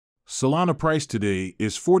Solana price today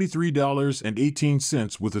is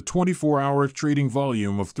 $43.18 with a 24-hour trading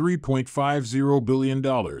volume of $3.50 billion,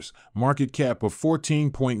 market cap of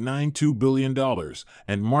 $14.92 billion,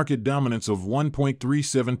 and market dominance of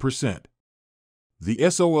 1.37%. The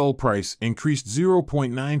SOL price increased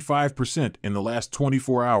 0.95% in the last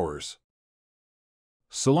 24 hours.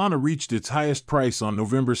 Solana reached its highest price on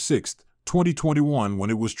November 6, 2021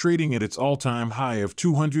 when it was trading at its all-time high of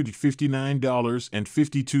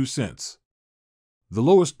 $259.52. The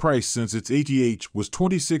lowest price since its ATH was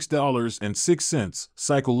 $26.06,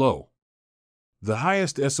 cycle low. The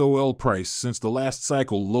highest SOL price since the last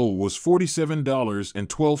cycle low was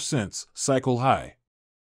 $47.12, cycle high.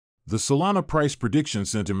 The Solana price prediction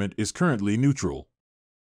sentiment is currently neutral.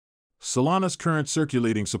 Solana's current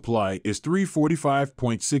circulating supply is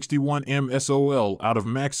 345.61 MSOL out of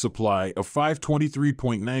max supply of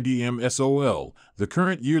 523.90 MSOL. The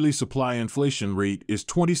current yearly supply inflation rate is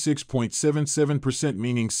 26.77%,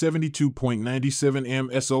 meaning 72.97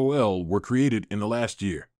 MSOL were created in the last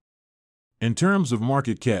year. In terms of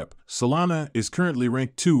market cap, Solana is currently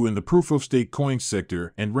ranked 2 in the proof-of-stake coins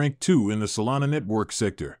sector and ranked 2 in the Solana network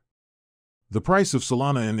sector. The price of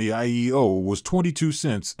Solana in the IEO was 22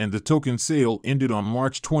 cents and the token sale ended on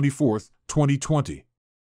March 24, 2020.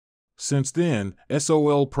 Since then,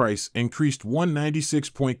 SOL price increased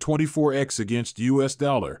 196.24x against US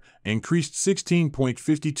dollar, increased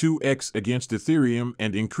 16.52x against Ethereum,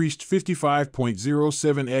 and increased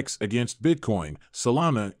 55.07x against Bitcoin.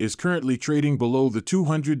 Solana is currently trading below the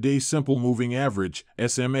 200-day simple moving average,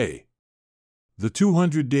 SMA. The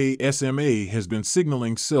 200-day SMA has been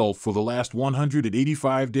signaling sell for the last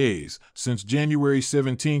 185 days, since January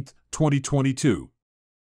 17, 2022.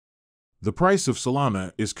 The price of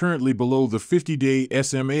Solana is currently below the 50-day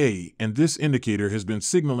SMA, and this indicator has been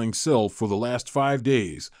signaling sell for the last 5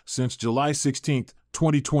 days, since July 16,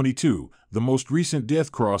 2022. The most recent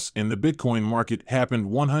death cross in the Bitcoin market happened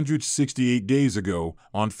 168 days ago,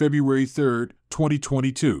 on February 3,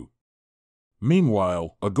 2022.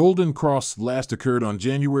 Meanwhile, a golden cross last occurred on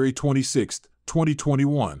January 26,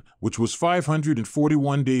 2021, which was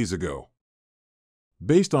 541 days ago.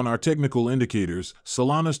 Based on our technical indicators,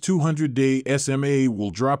 Solana's 200-day SMA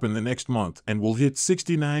will drop in the next month and will hit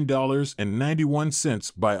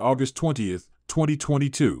 $69.91 by August 20,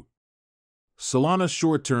 2022. Solana's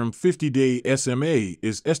short-term 50-day SMA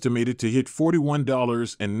is estimated to hit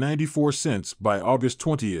 $41.94 by August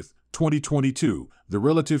 20, 2022. The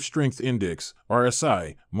Relative Strength Index,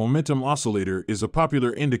 RSI, momentum oscillator is a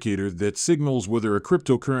popular indicator that signals whether a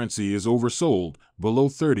cryptocurrency is oversold, below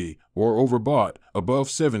 30, or overbought, above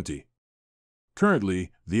 70.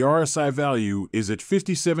 Currently, the RSI value is at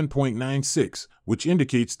 57.96, which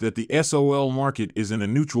indicates that the SOL market is in a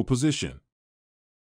neutral position.